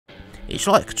It's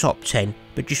like a top 10,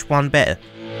 but just one better.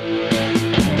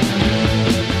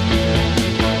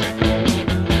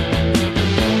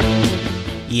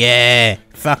 Yeah,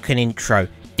 fucking intro.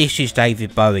 This is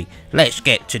David Bowie. Let's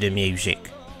get to the music.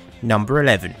 Number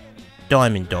 11,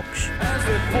 Diamond Dogs. As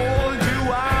they pulled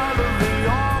you out of the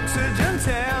oxygen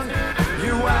tent,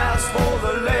 you asked for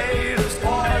the latest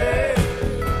party.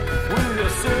 With your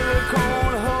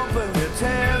silicone hump and your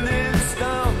 10-inch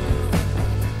stump,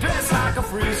 dressed like a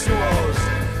freak you was,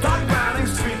 Doc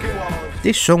Browning's streaky walls.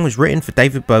 This song was written for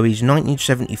David Bowie's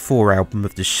 1974 album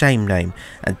of the same name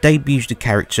and debuts the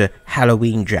character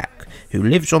Halloween Jack, who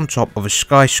lives on top of a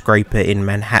skyscraper in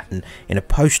Manhattan in a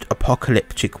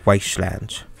post-apocalyptic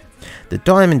wasteland. The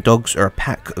Diamond Dogs are a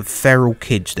pack of feral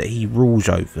kids that he rules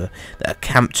over that are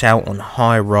camped out on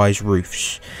high-rise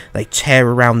roofs. They tear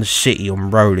around the city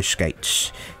on roller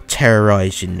skates,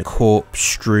 terrorising the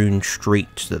corpse-strewn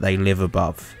streets that they live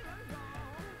above.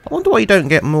 I wonder why you don't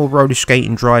get more roller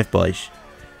skating drive-bys.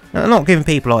 Now, I'm not giving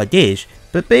people ideas,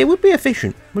 but it would be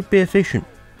efficient,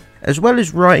 As well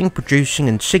as writing, producing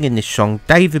and singing this song,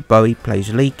 David Bowie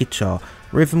plays lead guitar,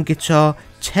 rhythm guitar,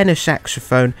 tenor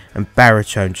saxophone and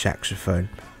baritone saxophone.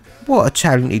 What a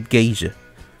talented geezer.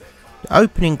 The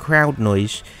opening crowd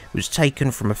noise was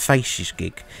taken from a Faces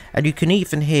gig, and you can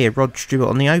even hear Rod Stewart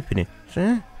on the opening. So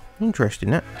yeah, interesting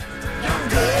that.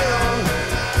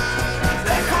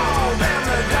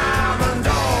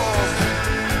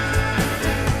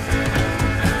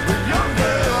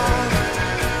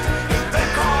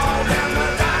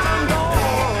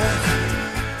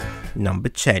 Number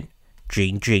 10,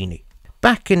 Genie.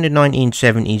 Back in the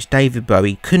 1970s, David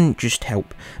Bowie couldn't just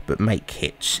help but make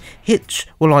hits. Hits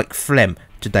were like phlegm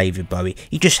to David Bowie,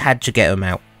 he just had to get them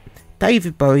out.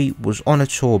 David Bowie was on a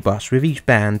tour bus with his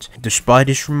band, the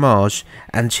Spiders from Mars,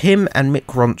 and him and Mick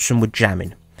Ronson were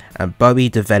jamming, and Bowie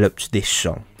developed this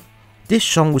song. This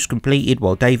song was completed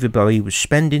while David Bowie was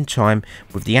spending time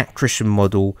with the actress and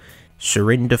model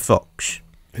Surinder Fox,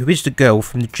 who is the girl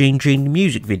from the Genie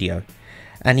music video.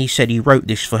 And he said he wrote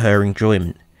this for her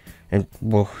enjoyment. And,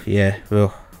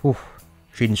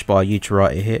 she'd inspire you to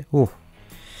write a hit.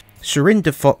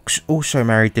 Surinder Fox also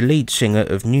married the lead singer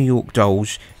of New York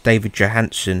Dolls, David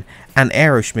Johansen, and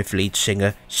Aerosmith lead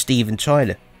singer, Steven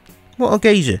Tyler. What a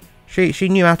geezer. She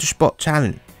knew how to spot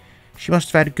talent. She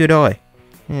must have had a good eye,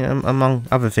 among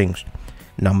other things.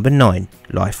 Number 9,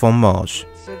 Life on Mars.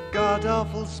 It's a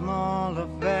god-awful small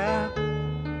affair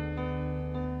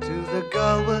to the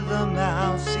girl with the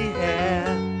mousy hair,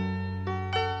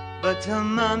 but her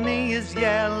mummy is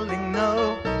yelling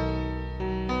no,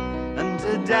 and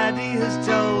her daddy has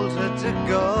told her to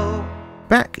go.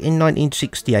 Back in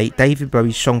 1968, David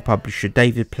Bowie's song publisher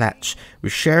David Platts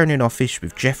was sharing an office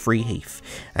with Jeffrey Heath,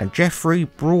 and Jeffrey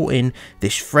brought in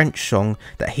this French song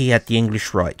that he had the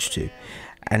English rights to,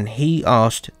 and he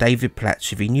asked David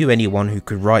Platts if he knew anyone who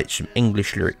could write some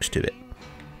English lyrics to it.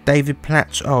 David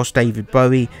Platts asked David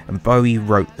Bowie, and Bowie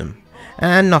wrote them,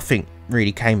 and nothing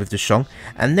really came of the song.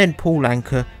 And then Paul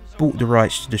Anka bought the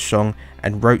rights to the song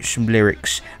and wrote some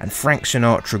lyrics, and Frank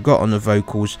Sinatra got on the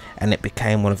vocals, and it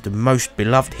became one of the most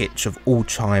beloved hits of all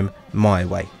time, My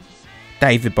Way.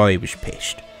 David Bowie was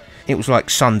pissed. It was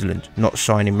like Sunderland not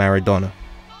signing Maradona.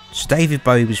 So David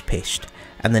Bowie was pissed,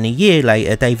 and then a year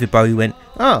later David Bowie went,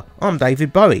 I'm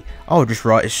David Bowie, I'll just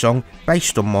write a song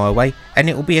based on My Way and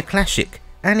it'll be a classic.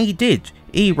 And he did.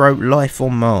 He wrote Life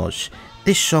on Mars.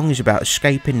 This song is about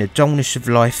escaping the dullness of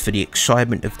life for the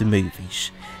excitement of the movies.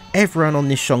 Everyone on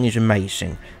this song is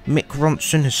amazing. Mick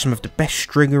Ronson has some of the best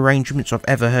string arrangements I've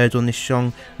ever heard on this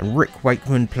song, and Rick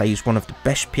Wakeman plays one of the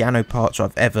best piano parts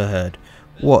I've ever heard.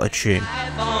 What a tune.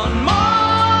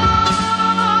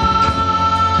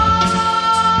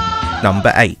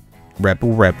 Number 8,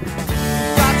 Rebel Rebel.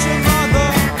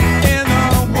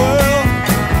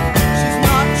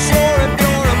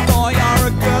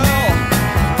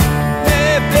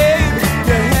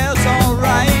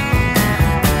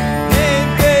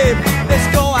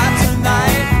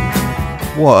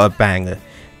 What a banger.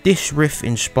 This riff,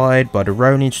 inspired by the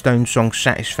Rolling Stones song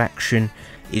Satisfaction,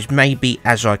 is maybe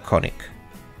as iconic.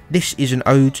 This is an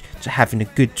ode to having a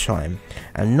good time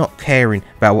and not caring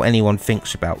about what anyone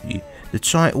thinks about you. The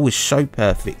title is so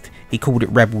perfect, he called it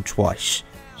Rebel twice,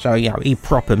 so he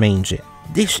proper means it.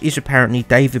 This is apparently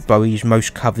David Bowie's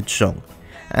most covered song,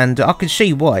 and I can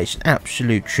see why. It's an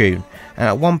absolute tune.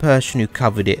 One person who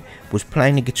covered it was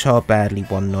playing the guitar badly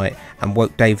one night and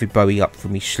woke David Bowie up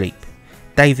from his sleep.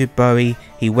 David Bowie,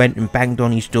 he went and banged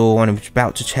on his door and was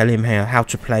about to tell him how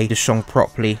to play the song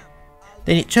properly.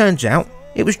 Then it turns out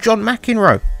it was John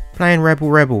McEnroe playing Rebel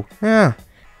Rebel. And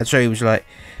so he was like,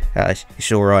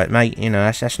 it's alright mate,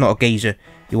 that's not a geezer.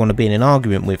 you want to be in an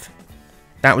argument with.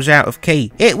 That was out of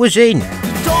key. It was in.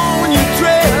 Don't when you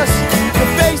dress, your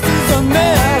face is a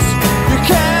mess. You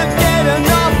can't get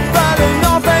enough, but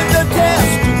enough ain't the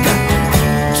test. You got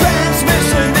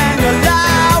transmission and your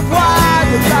live wire.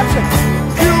 You got your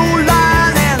fuel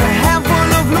line and a handful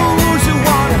of blues. You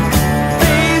wanna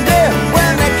be there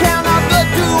when they count up the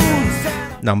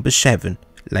dues. Number 7,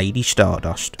 Lady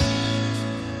Stardust.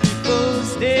 People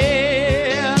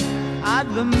stare at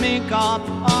the makeup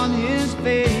on his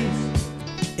face.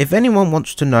 If anyone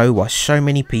wants to know why so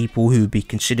many people who would be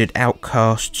considered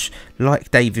outcasts,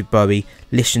 like David Bowie,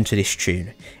 listen to this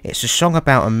tune, it's a song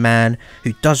about a man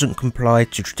who doesn't comply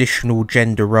to traditional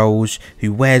gender roles,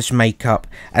 who wears makeup,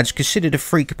 and is considered a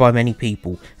freak by many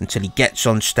people until he gets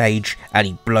on stage and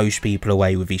he blows people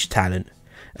away with his talent.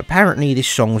 Apparently this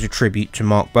song was a tribute to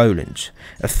Mark Boland,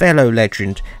 a fellow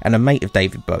legend and a mate of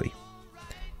David Bowie.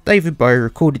 David Bowie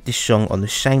recorded this song on the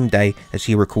same day as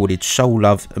he recorded Soul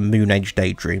Love and Moonage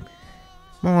Daydream.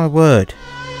 My word.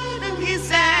 He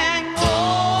sang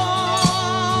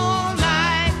all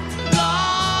night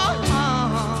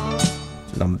long.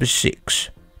 Number 6,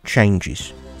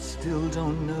 Changes. Still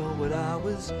don't know what I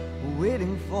was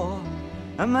waiting for,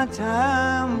 and my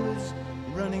time was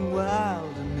running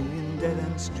wild, a million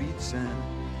dead-end streets, and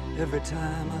every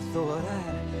time I thought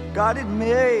I got it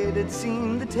made, it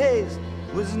seemed the taste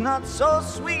was not so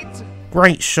sweet.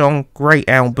 Great song, great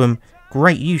album,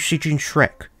 great usage in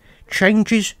Shrek.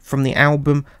 Changes from the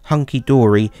album Hunky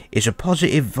Dory is a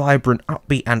positive, vibrant,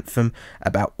 upbeat anthem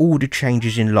about all the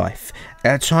changes in life,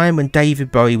 at a time when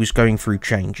David Bowie was going through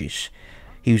changes.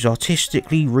 He was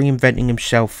artistically reinventing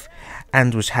himself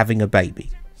and was having a baby.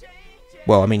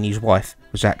 Well, I mean, his wife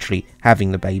was actually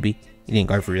having the baby. He didn't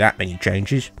go through that many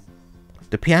changes.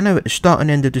 The piano at the start and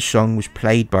end of the song was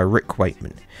played by Rick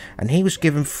Wakeman, and he was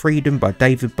given freedom by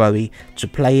David Bowie to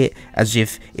play it as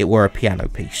if it were a piano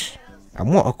piece.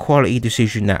 And what a quality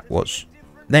decision that was.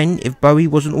 Then, if Bowie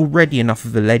wasn't already enough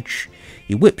of a ledge,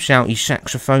 he whips out his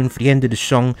saxophone for the end of the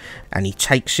song and he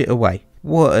takes it away.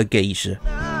 What a geezer.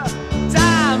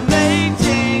 Time may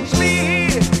change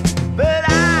me, but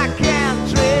I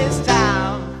can't trace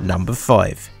time. Number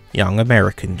 5, Young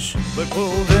Americans. But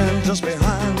pulled in just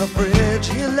behind the bridge,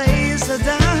 he lays her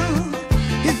down.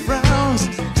 He frowns,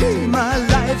 gee, my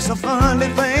life's a funny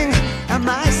thing. Am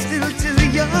I still too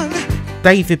young?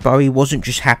 David Bowie wasn't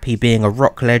just happy being a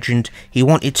rock legend, he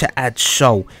wanted to add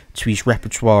soul to his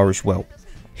repertoire as well.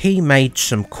 He made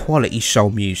some quality soul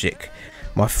music,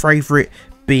 my favourite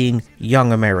being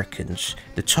Young Americans,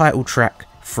 the title track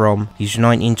from his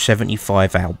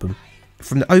 1975 album.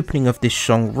 From the opening of this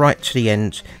song right to the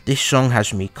end, this song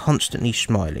has me constantly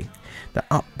smiling. The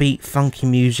upbeat, funky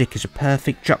music is a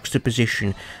perfect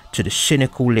juxtaposition to the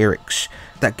cynical lyrics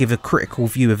that give a critical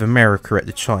view of America at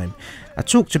the time. I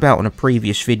talked about on a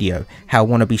previous video how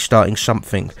Wanna Be Starting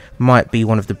Something might be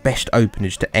one of the best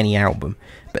openers to any album,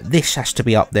 but this has to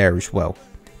be up there as well.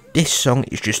 This song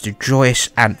is just a joyous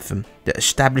anthem that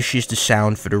establishes the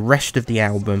sound for the rest of the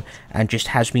album and just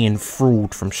has me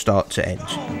enthralled from start to end.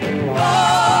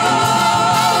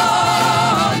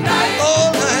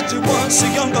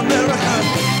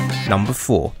 Number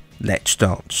 4, Let's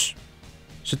Dance.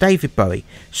 So David Bowie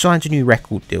signed a new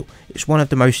record deal. It's one of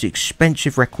the most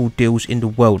expensive record deals in the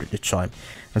world at the time,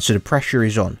 and so the pressure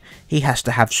is on. He has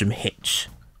to have some hits.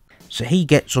 So he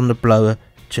gets on the blower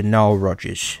to Nile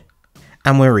Rodgers,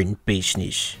 and we're in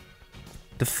business.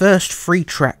 The first 3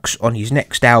 tracks on his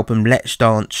next album, Let's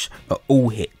Dance, are all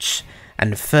hits,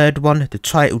 and the third one, the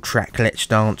title track Let's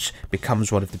Dance,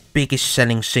 becomes one of the biggest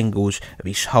selling singles of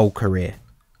his whole career.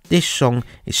 This song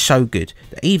is so good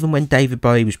that even when David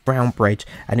Bowie was brown bread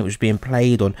and it was being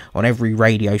played on every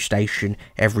radio station,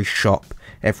 every shop,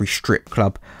 every strip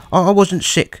club, I wasn't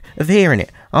sick of hearing it.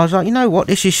 I was like, you know what,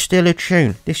 this is still a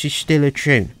tune, this is still a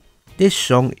tune. This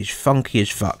song is funky as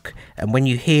fuck, and when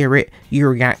you hear it, you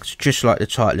react just like the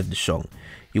title of the song.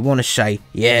 You want to say,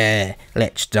 yeah,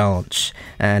 let's dance,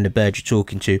 and the bird you're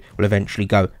talking to will eventually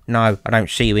go, no, I don't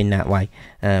see you in that way.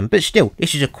 But still,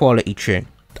 this is a quality tune.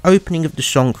 The opening of the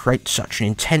song creates such an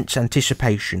intense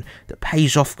anticipation that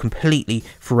pays off completely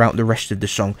throughout the rest of the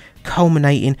song,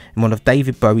 culminating in one of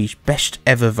David Bowie's best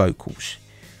ever vocals.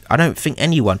 I don't think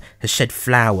anyone has said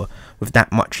flower with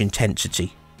that much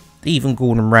intensity, even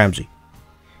Gordon Ramsay.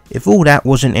 If all that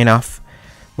wasn't enough,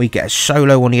 we get a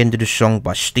solo on the end of the song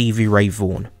by Stevie Ray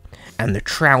Vaughan, and the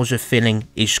trouser filling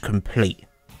is complete.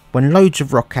 When loads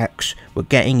of rock acts were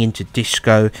getting into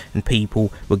disco and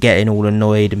people were getting all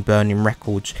annoyed and burning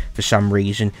records for some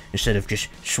reason instead of just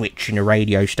switching a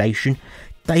radio station,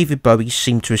 David Bowie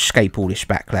seemed to escape all this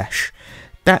backlash.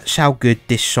 That's how good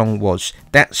this song was.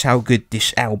 That's how good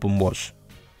this album was.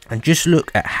 And just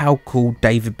look at how cool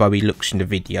David Bowie looks in the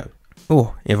video.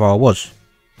 Or if I was.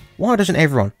 Why doesn't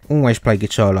everyone always play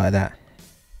guitar like that?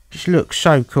 Just looks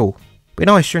so cool. Be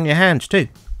nicer in your hands too.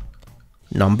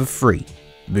 Number 3.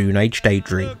 Moonage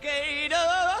Daydream.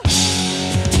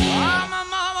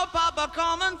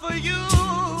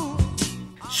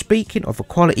 Speaking of a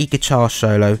quality guitar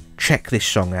solo, check this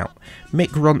song out. Mick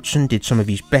Ronson did some of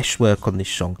his best work on this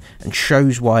song and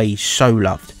shows why he's so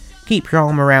loved. Keep your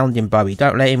arm around him, Bowie,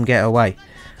 don't let him get away.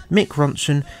 Mick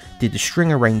Ronson did the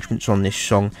string arrangements on this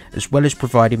song, as well as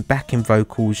providing backing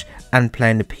vocals and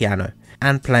playing the piano,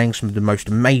 and playing some of the most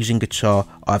amazing guitar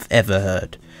I've ever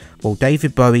heard. While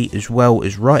David Bowie, as well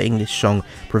as writing this song,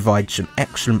 provides some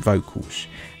excellent vocals,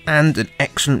 and an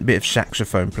excellent bit of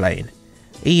saxophone playing.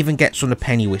 He even gets on the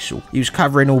penny whistle. He was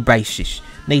covering all bases.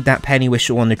 Need that penny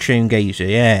whistle on the tune, geezer,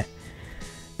 yeah.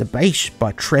 The bass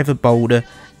by Trevor Bolder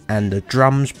and the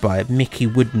drums by Mickey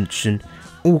Woodmanson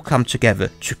all come together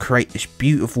to create this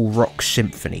beautiful rock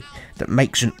symphony that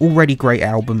makes an already great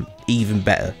album even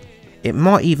better. It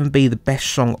might even be the best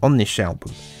song on this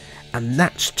album, and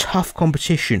that's tough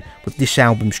competition with this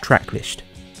album's tracklist.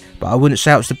 But I wouldn't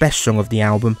say it was the best song of the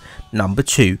album. Number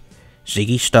 2,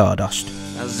 Ziggy Stardust.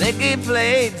 Now Ziggy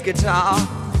played guitar,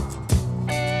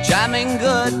 jamming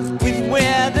good with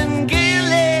Weird and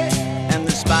Gilly and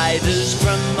the spiders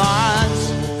from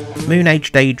Mars.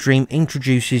 Moonage Daydream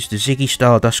introduces the Ziggy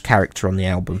Stardust character on the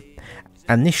album,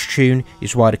 and this tune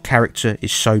is why the character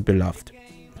is so beloved.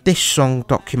 This song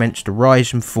documents the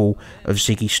rise and fall of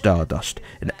Ziggy Stardust,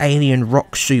 an alien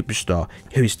rock superstar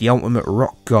who is the ultimate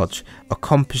rock god, a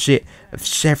composite of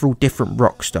several different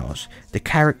rock stars. The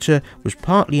character was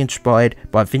partly inspired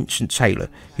by Vincent Taylor,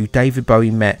 who David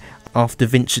Bowie met after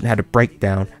Vincent had a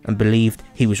breakdown and believed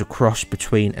he was a cross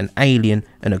between an alien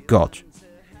and a god.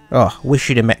 Oh, wish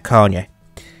you'd have met Kanye.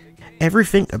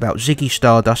 Everything about Ziggy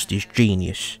Stardust is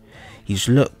genius. His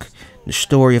look, the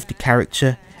story of the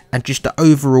character, and just the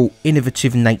overall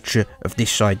innovative nature of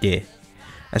this idea.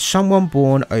 As someone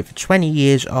born over 20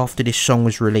 years after this song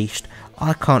was released,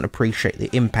 I can't appreciate the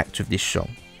impact of this song.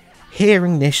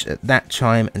 Hearing this at that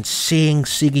time and seeing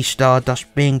Ziggy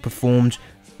Stardust being performed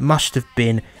must have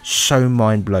been so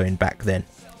mind-blowing back then.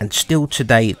 And still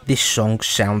today, this song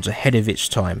sounds ahead of its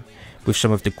time, with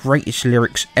some of the greatest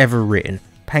lyrics ever written,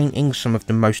 painting some of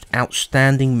the most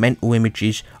outstanding mental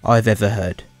images I've ever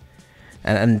heard.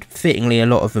 And fittingly, a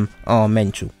lot of them are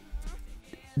mental.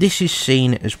 This is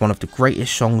seen as one of the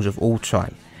greatest songs of all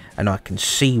time, and I can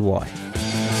see why.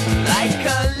 Like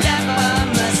a leper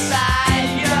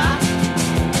messiah,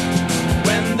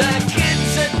 when the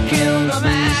kids had killed a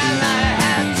man, I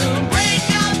had to break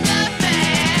up the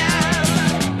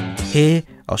man. Here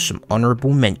are some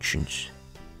honourable mentions.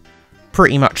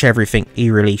 Pretty much everything he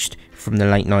released from the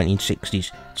late 1960s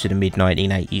to the mid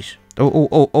 1980s.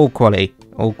 All quality,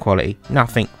 all quality.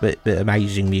 Nothing but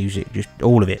amazing music. Just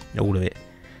all of it.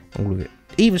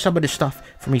 Even some of the stuff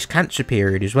from his cancer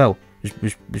period as well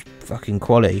was fucking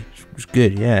quality. It was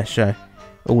good, yeah. So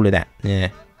all of that,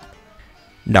 yeah.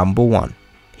 Number 1,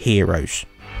 Heroes.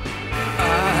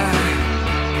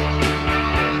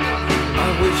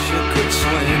 I wish you could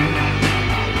swim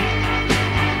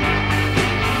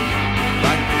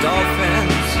like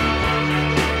dolphins.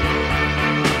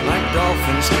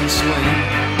 Dolphins can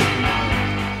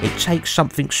swim. It takes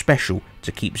something special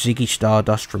to keep Ziggy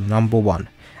Stardust from number 1,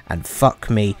 and fuck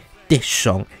me, this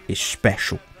song is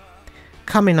special.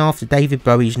 Coming after David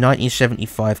Bowie's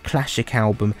 1975 classic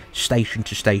album Station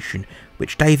to Station,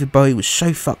 which David Bowie was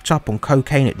so fucked up on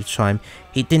cocaine at the time,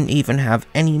 he didn't even have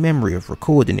any memory of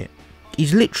recording it.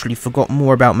 He's literally forgot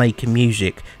more about making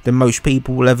music than most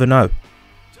people will ever know.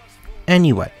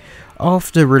 Anyway,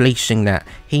 after releasing that,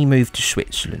 he moved to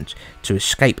Switzerland to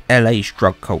escape LA's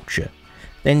drug culture,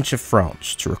 then to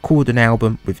France to record an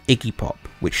album with Iggy Pop,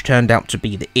 which turned out to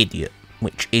be The Idiot,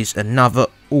 which is another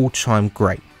all-time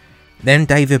great. Then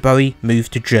David Bowie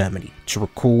moved to Germany to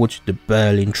record the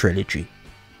Berlin Trilogy.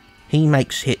 He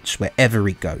makes hits wherever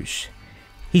he goes.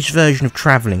 His version of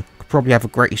Travelling could probably have a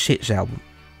greatest hits album.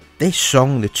 This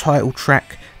song, the title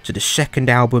track to the second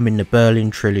album in the Berlin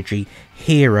Trilogy,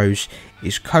 Heroes,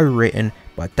 is co-written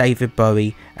by David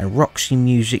Bowie and Roxy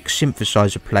Music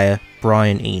synthesizer player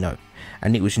Brian Eno,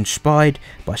 and it was inspired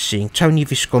by seeing Tony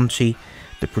Visconti,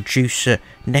 the producer,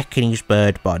 necking his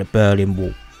bird by the Berlin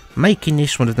Wall, making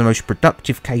this one of the most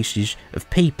productive cases of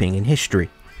peeping in history.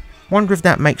 Wonder if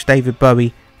that makes David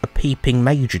Bowie a peeping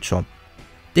Major Tom.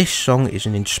 This song is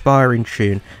an inspiring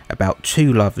tune about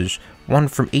two lovers, one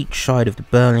from each side of the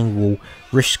Berlin Wall,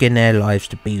 risking their lives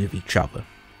to be with each other.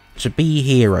 to be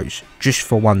heroes just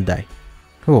for one day.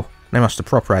 Oh, they must have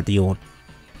proper had the yawn.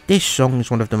 This song is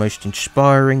one of the most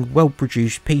inspiring,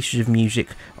 well-produced pieces of music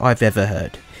I've ever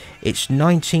heard. Its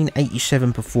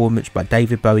 1987 performance by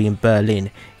David Bowie in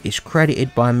Berlin is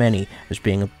credited by many as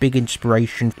being a big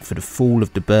inspiration for the fall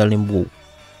of the Berlin Wall.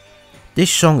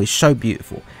 This song is so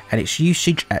beautiful, and its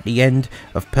usage at the end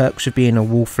of Perks of Being a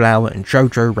Wallflower and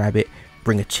Jojo Rabbit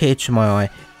bring a tear to my eye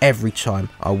every time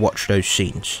I watch those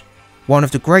scenes. One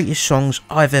of the greatest songs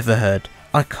I've ever heard.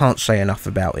 I can't say enough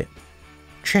about it.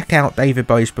 Check out David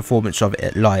Bowie's performance of it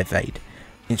at Live Aid.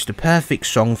 It's the perfect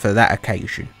song for that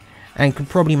occasion, and can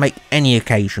probably make any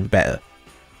occasion better.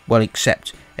 Well,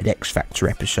 except an X Factor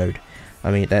episode.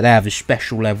 I mean, they have a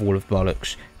special level of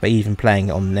bollocks, but even playing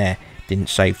it on there didn't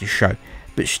save the show.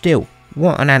 But still,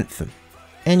 what an anthem.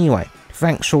 Anyway,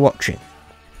 thanks for watching,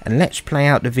 and let's play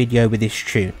out the video with this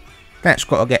tune. That's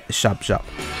got to get the subs up.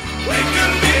 Wake